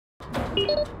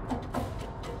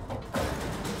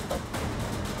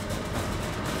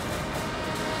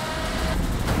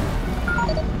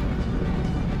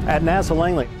At NASA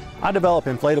Langley, I develop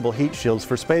inflatable heat shields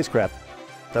for spacecraft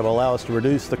that will allow us to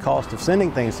reduce the cost of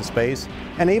sending things to space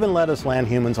and even let us land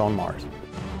humans on Mars.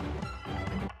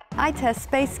 I test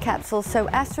space capsules so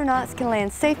astronauts can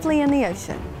land safely in the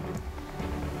ocean.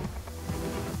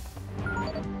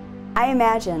 I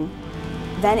imagine,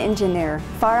 then engineer,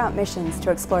 far-out missions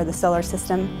to explore the solar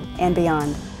system and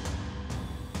beyond.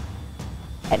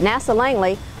 At NASA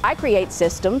Langley, I create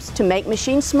systems to make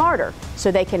machines smarter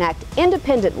so they can act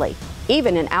independently,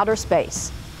 even in outer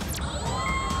space.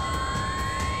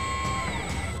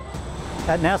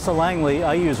 At NASA Langley,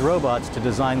 I use robots to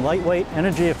design lightweight,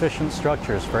 energy-efficient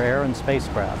structures for air and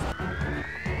spacecraft.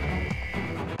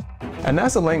 At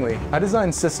NASA Langley, I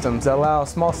design systems that allow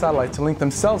small satellites to link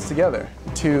themselves together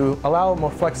to allow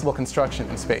more flexible construction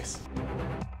in space.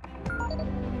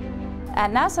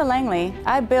 At NASA Langley,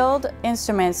 I build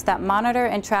instruments that monitor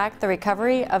and track the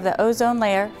recovery of the ozone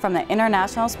layer from the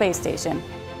International Space Station.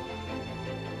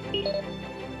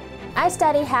 I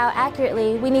study how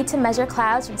accurately we need to measure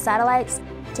clouds from satellites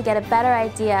to get a better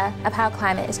idea of how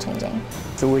climate is changing.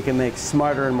 So we can make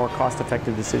smarter and more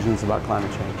cost-effective decisions about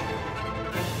climate change.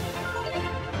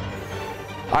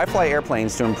 I fly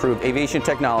airplanes to improve aviation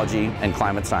technology and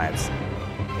climate science.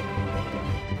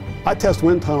 I test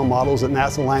wind tunnel models at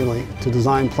NASA Langley to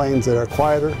design planes that are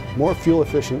quieter, more fuel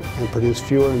efficient, and produce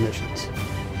fewer emissions.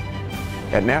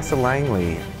 At NASA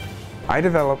Langley, I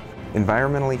develop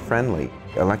environmentally friendly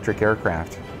electric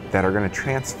aircraft that are going to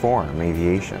transform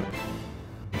aviation.